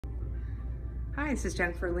Hi, this is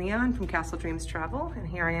Jennifer Leon from Castle Dreams Travel, and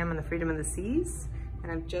here I am on the Freedom of the Seas,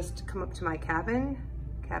 and I've just come up to my cabin,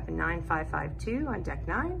 cabin 9552 on deck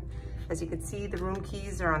 9. As you can see, the room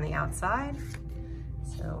keys are on the outside,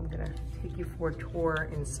 so I'm gonna take you for a tour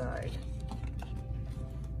inside.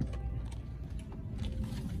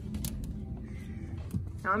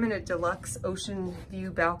 Now I'm in a deluxe ocean view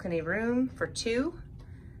balcony room for 2.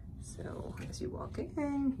 So as you walk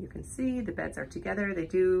in, you can see the beds are together. They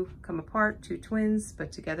do come apart, 2 twins,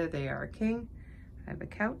 but together they are a king. I have a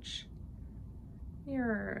couch,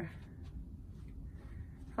 mirror,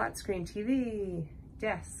 flat screen TV,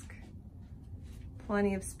 desk,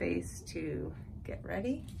 plenty of space to get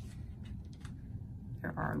ready.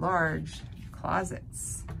 There are large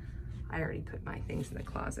closets. I already put my things in the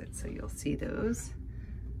closet, so you'll see those.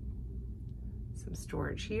 Some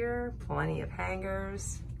storage here, plenty of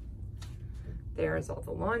hangers. There's all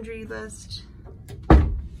the laundry list.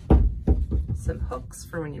 Some hooks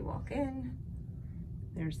for when you walk in.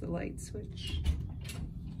 There's the light switch.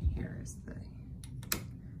 Here's the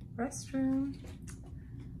restroom.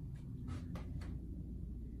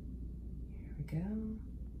 Here we go.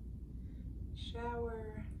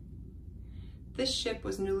 Shower. This ship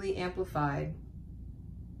was newly amplified.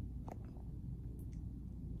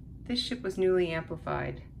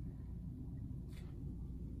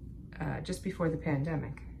 Just before the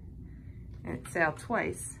pandemic, and it sailed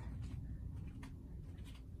twice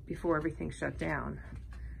before everything shut down.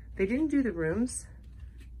 They didn't do the rooms,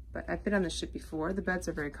 but I've been on the ship before. The beds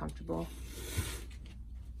are very comfortable.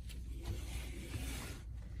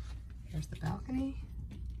 Here's the balcony.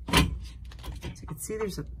 So you can see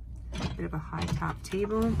there's a bit of a high top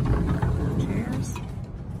table, a couple of chairs.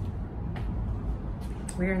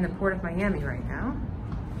 We're in the port of Miami right now.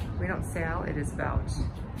 We don't sail, it is about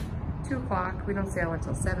 2 o'clock. We don't sail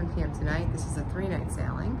until 7 p.m. tonight. This is a 3-night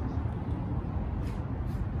sailing.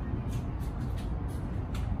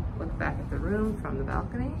 Look back at the room from the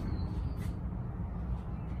balcony.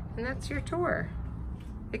 And that's your tour.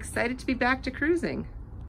 Excited to be back to cruising.